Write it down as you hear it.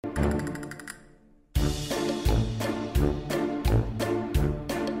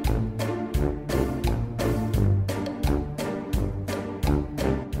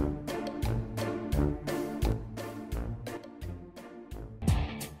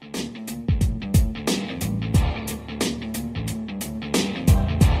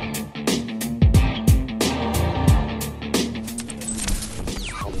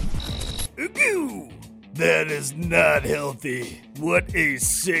is not healthy. What a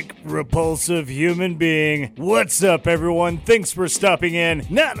sick, repulsive human being. What's up, everyone? Thanks for stopping in.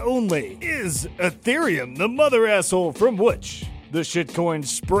 Not only is Ethereum the mother asshole from which the shitcoin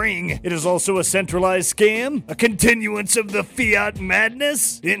spring, it is also a centralized scam, a continuance of the fiat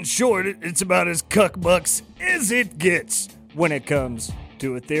madness. In short, it's about as cuckbucks as it gets when it comes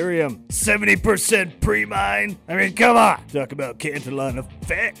to Ethereum. 70% pre-mine? I mean, come on. Talk about Cantillon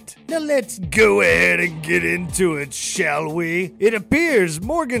effect. Now let's go ahead and get into it, shall we? It appears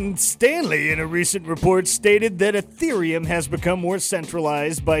Morgan Stanley in a recent report stated that Ethereum has become more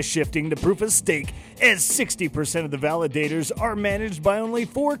centralized by shifting to proof of stake, as 60% of the validators are managed by only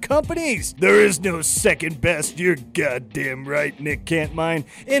 4 companies. There is no second best, you're goddamn right, Nick Cantmine.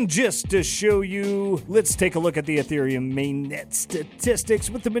 And just to show you, let's take a look at the Ethereum mainnet statistics,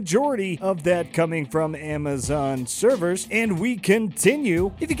 with the majority of that coming from Amazon servers. And we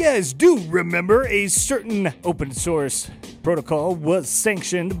continue. If you guys do remember, a certain open source protocol was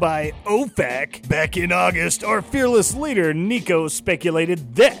sanctioned by OFAC back in August. Our fearless leader, Nico,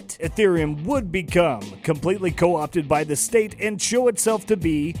 speculated that Ethereum would become completely co-opted by the state and show itself to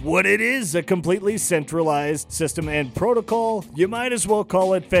be what it is, a completely centralized system and protocol. You might as well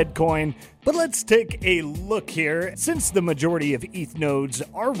call it FedCoin. But let's take a look here. Since the majority of ETH nodes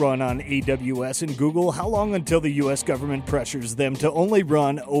are run on AWS and Google, how long until the US government pressures them to only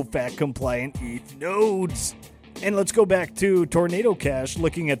run OFAC-compliant ETH nodes? And let's go back to Tornado Cash.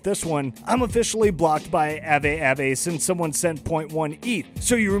 Looking at this one, I'm officially blocked by Aave since someone sent 0.1 ETH.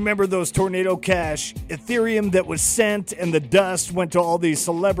 So you remember those Tornado Cash Ethereum that was sent, and the dust went to all these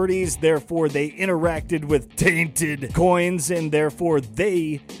celebrities, therefore they interacted with tainted coins, and therefore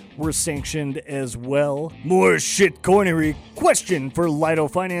they were sanctioned as well. More shitcoinery. Question for Lido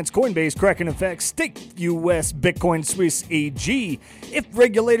Finance, Coinbase, Kraken FX, Stake US, Bitcoin Swiss AG. If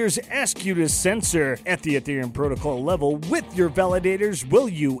regulators ask you to censor at the Ethereum protocol level with your validators, will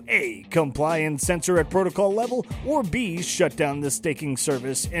you A, comply and censor at protocol level, or B, shut down the staking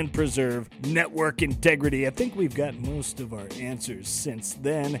service and preserve network integrity? I think we've got most of our answers since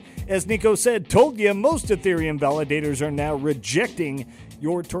then. As Nico said, told you, most Ethereum validators are now rejecting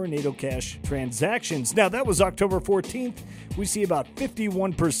your Tornado Cash transactions. Now, that was October 14th. We see about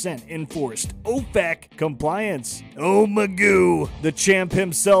 51% enforced OFAC compliance. Oh, Magoo, the champ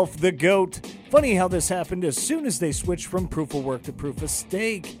himself, the GOAT. Funny how this happened as soon as they switched from proof of work to proof of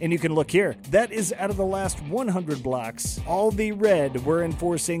stake. And you can look here. That is out of the last 100 blocks. All the red were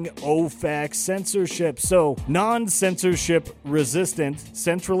enforcing OFAC censorship. So non-censorship resistant,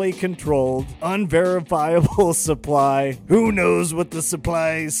 centrally controlled, unverifiable supply. Who knows what the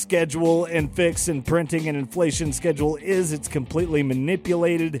supply schedule and fix and printing and inflation schedule is? It's completely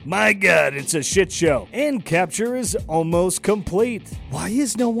manipulated. My God, it's a shit show. And capture is almost complete. Why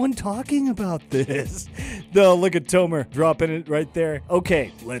is no one talking about this? No, look at Tomer dropping it right there.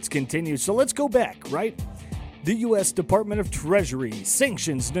 Okay, let's continue. So let's go back, right? The U.S. Department of Treasury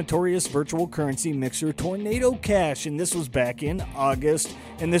sanctions notorious virtual currency mixer Tornado Cash, and this was back in August,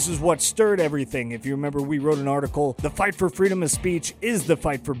 and this is what stirred everything. If you remember, we wrote an article, The Fight for Freedom of Speech is the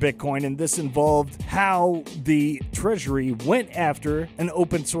Fight for Bitcoin, and this involved how the Treasury went after an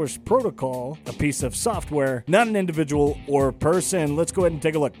open source protocol, a piece of software, not an individual or person. Let's go ahead and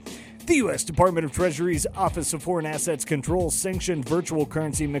take a look. The U.S. Department of Treasury's Office of Foreign Assets Control sanctioned virtual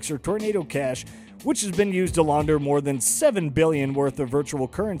currency mixer Tornado Cash, which has been used to launder more than $7 billion worth of virtual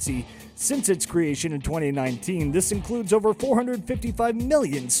currency since its creation in 2019. This includes over $455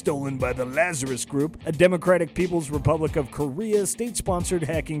 million stolen by the Lazarus Group, a Democratic People's Republic of Korea state-sponsored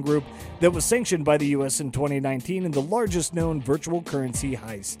hacking group that was sanctioned by the U.S. in 2019 and the largest known virtual currency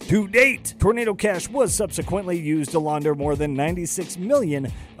heist to date. Tornado Cash was subsequently used to launder more than $96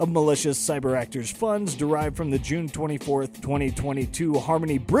 million of malicious cyber actors' funds derived from the June 24th, 2022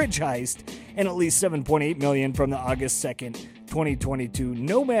 Harmony Bridge heist, and at least $7.8 million from the August 2nd, 2022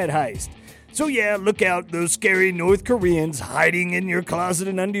 Nomad heist. So yeah, look out, those scary North Koreans hiding in your closet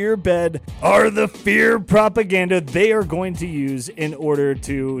and under your bed are the fear propaganda they are going to use in order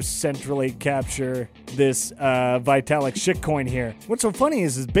to centrally capture this Vitalik shitcoin here. What's so funny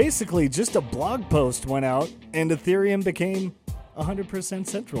is basically just a blog post went out and Ethereum became 100%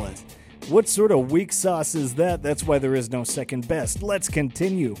 centralized. What sort of weak sauce is that? That's why there is no second best. Let's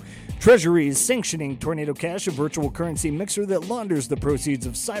continue. Treasury is sanctioning Tornado Cash, a virtual currency mixer that launders the proceeds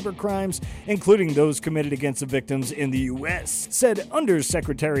of cyber crimes, including those committed against the victims in the U.S., said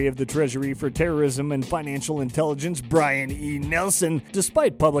Undersecretary of the Treasury for Terrorism and Financial Intelligence Brian E. Nelson.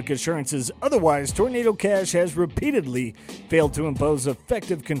 Despite public assurances otherwise, Tornado Cash has repeatedly failed to impose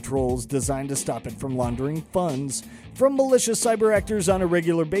effective controls designed to stop it from laundering funds. from malicious cyber actors on a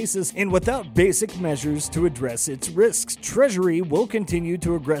regular basis, and without basic measures to address its risks, Treasury will continue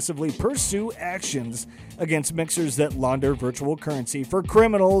to aggressively pursue actions against mixers that launder virtual currency for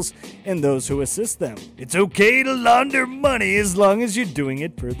criminals and those who assist them. It's okay to launder money as long as you're doing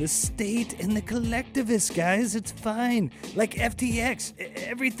it for the state and the collectivists, guys. It's fine. Like FTX,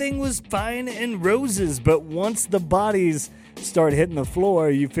 everything was fine and roses, but once the bodies start hitting the floor,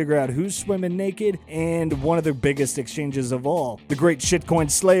 you figure out who's swimming naked, and one of the biggest exchanges of all. The great shitcoin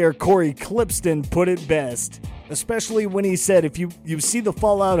slayer Corey Clipston put it best, especially when he said, if you see the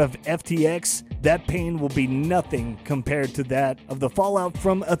fallout of FTX, that pain will be nothing compared to that of the fallout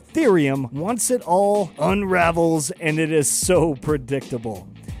from Ethereum once it all unravels, and it is so predictable.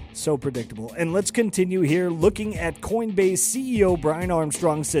 So predictable. And let's continue here. Looking at Coinbase CEO Brian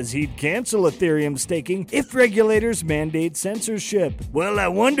Armstrong says he'd cancel Ethereum staking if regulators mandate censorship. Well, I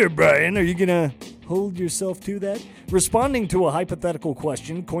wonder, Brian, are you gonna hold yourself to that? Responding to a hypothetical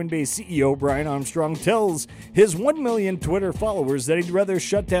question, Coinbase CEO Brian Armstrong tells his 1 million Twitter followers that he'd rather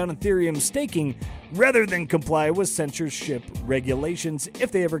shut down Ethereum staking rather than comply with censorship regulations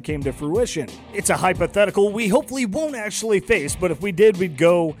if they ever came to fruition. It's a hypothetical we hopefully won't actually face, but if we did, we'd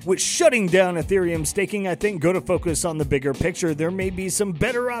go with shutting down Ethereum staking. I think go to focus on the bigger picture. There may be some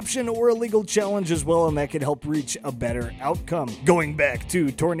better option or a legal challenge as well, and that could help reach a better outcome. Going back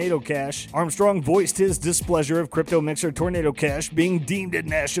to Tornado Cash, Armstrong voiced his displeasure of crypto mixer Tornado Cash being deemed a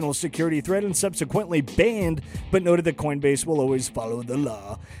national security threat and subsequently banned, but noted that Coinbase will always follow the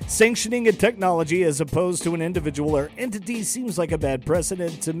law. Sanctioning a technology as opposed to an individual or entity seems like a bad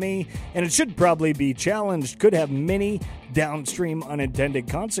precedent to me, and it should probably be challenged. Could have many downstream unintended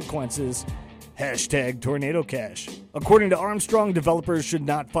consequences. Hashtag Tornado Cash. According to Armstrong, developers should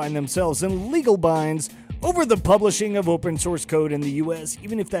not find themselves in legal binds over the publishing of open source code in the US,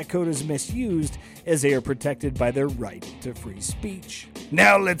 even if that code is misused, as they are protected by their right to free speech.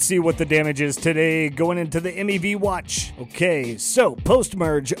 Now let's see what the damage is today going into the MEV watch. Okay, so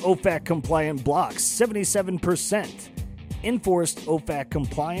post-merge OFAC compliant blocks, 77%. Enforced OFAC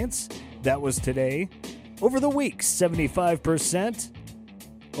compliance, that was today. Over the week, 75%.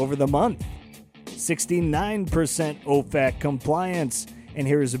 Over the month, 69% OFAC compliance. And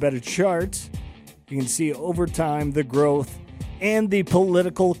here is a better chart. You can see over time the growth and the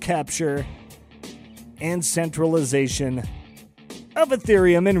political capture and centralization of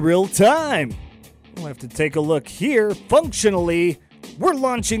Ethereum in real time. We'll have to take a look here. Functionally, we're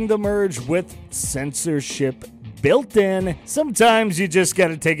launching the merge with censorship built in. Sometimes you just got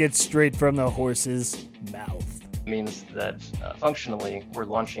to take it straight from the horse's mouth. Means that functionally we're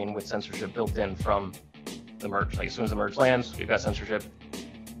launching with censorship built in from the merge. Like as soon as the merge lands, we've got censorship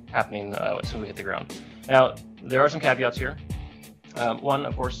happening as soon as we hit the ground. Now, there are some caveats here. One,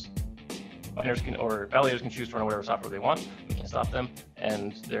 of course, validators can choose to run whatever software they want. We can't stop them,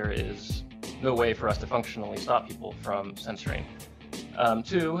 and there is no way for us to functionally stop people from censoring.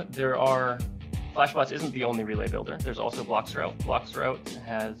 Two, Flashbots isn't the only relay builder. There's also Bloxroute. Bloxroute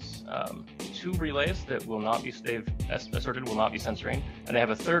has 2 relays that will not be, they've asserted will not be censoring, and they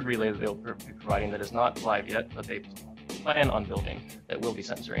have a 3rd relay that they'll be providing that is not live yet, but they plan on building that will be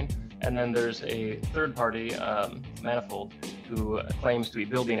censoring. And then there's a third-party, Manifold, who claims to be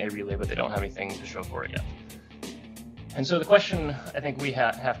building a relay, but they don't have anything to show for it yet. And so the question I think we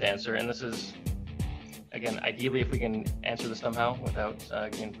have to answer, and this is, again, ideally if we can answer this somehow without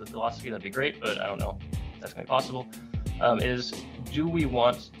getting into the philosophy, that'd be great, but I don't know if that's going to be possible, is do we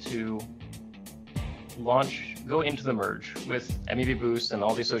want to go into the merge with MEV Boost and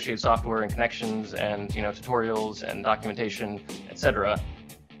all the associated software and connections and tutorials and documentation, etc.,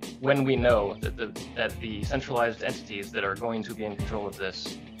 when we know that the centralized entities that are going to be in control of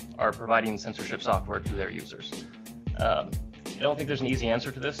this are providing censorship software to their users? I don't think there's an easy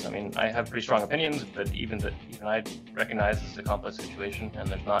answer to this. I mean, I have pretty strong opinions, but even I recognize this is a complex situation and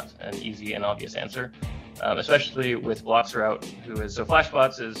there's not an easy and obvious answer. Especially with Bloxroute, so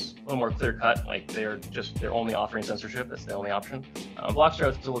Flashbots is a little more clear cut, like they're only offering censorship, that's the only option.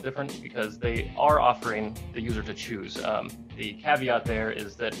 Bloxroute is a little different because they are offering the user to choose. The caveat there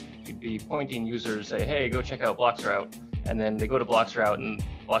is that you'd be pointing users, say, hey, go check out Bloxroute, and then they go to Bloxroute and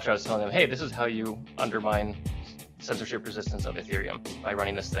Bloxroute is telling them, hey, this is how you undermine censorship resistance of Ethereum by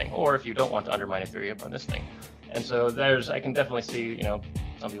running this thing, or if you don't want to undermine Ethereum, run this thing. And so I can definitely see,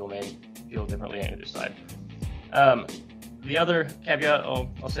 some people may feel differently on either side. The other caveat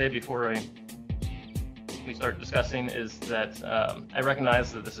I'll say before we start discussing is that I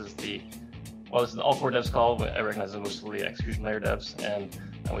recognize that this is the all-core devs call. I recognize it's mostly execution layer devs, and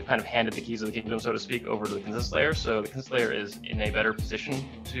we've kind of handed the keys of the kingdom, so to speak, over to the consensus layer. So the consensus layer is in a better position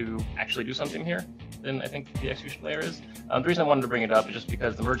to actually do something here. than I think the execution layer is. The reason I wanted to bring it up is just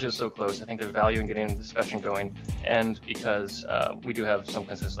because the merge is so close. I think there's value in getting the discussion going, and because we do have some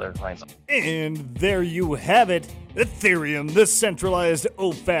consensus layer clients. And there you have it. Ethereum, the centralized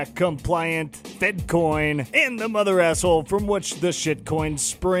OFAC-compliant Fed coin, and the mother asshole from which the shitcoins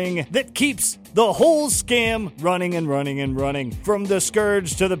spring that keeps the whole scam running and running and running. From the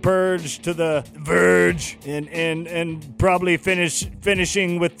Scourge to the Purge to the Verge, and probably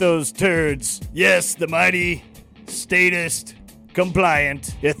finishing with those turds. Yes, the mighty, statist,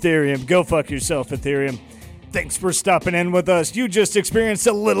 compliant Ethereum. Go fuck yourself, Ethereum. Thanks for stopping in with us. You just experienced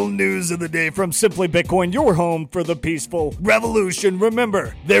a little news of the day from Simply Bitcoin, your home for the peaceful revolution.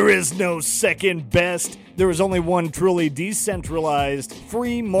 Remember, there is no second best. There is only one truly decentralized,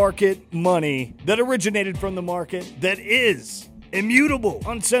 free market money that originated from the market that is immutable,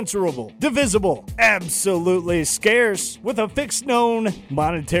 uncensorable, divisible, absolutely scarce, with a fixed known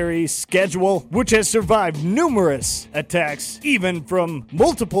monetary schedule, which has survived numerous attacks, even from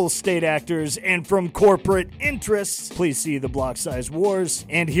multiple state actors and from corporate interests. Please see the block size wars.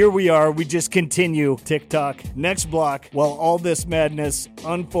 And here we are, we just continue TikTok, next block, while all this madness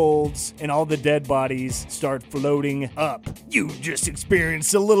unfolds and all the dead bodies start floating up. You just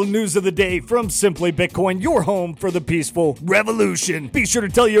experienced a little news of the day from Simply Bitcoin, your home for the peaceful revolution. Be sure to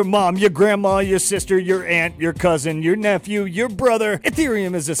tell your mom, your grandma, your sister, your aunt, your cousin, your nephew, your brother.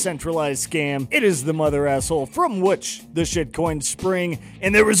 Ethereum is a centralized scam. It is the mother asshole from which the shitcoins spring,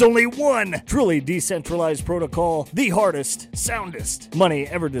 and there is only one truly decentralized protocol, the hardest, soundest money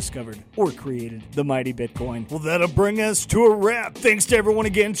ever discovered or created, the mighty Bitcoin. Well, that'll bring us to a wrap. Thanks to everyone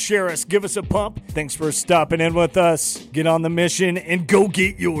again. Share us, give us a pump. Thanks for stopping in with us. Get on the mission and go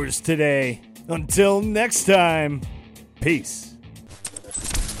get yours today. Until next time, peace.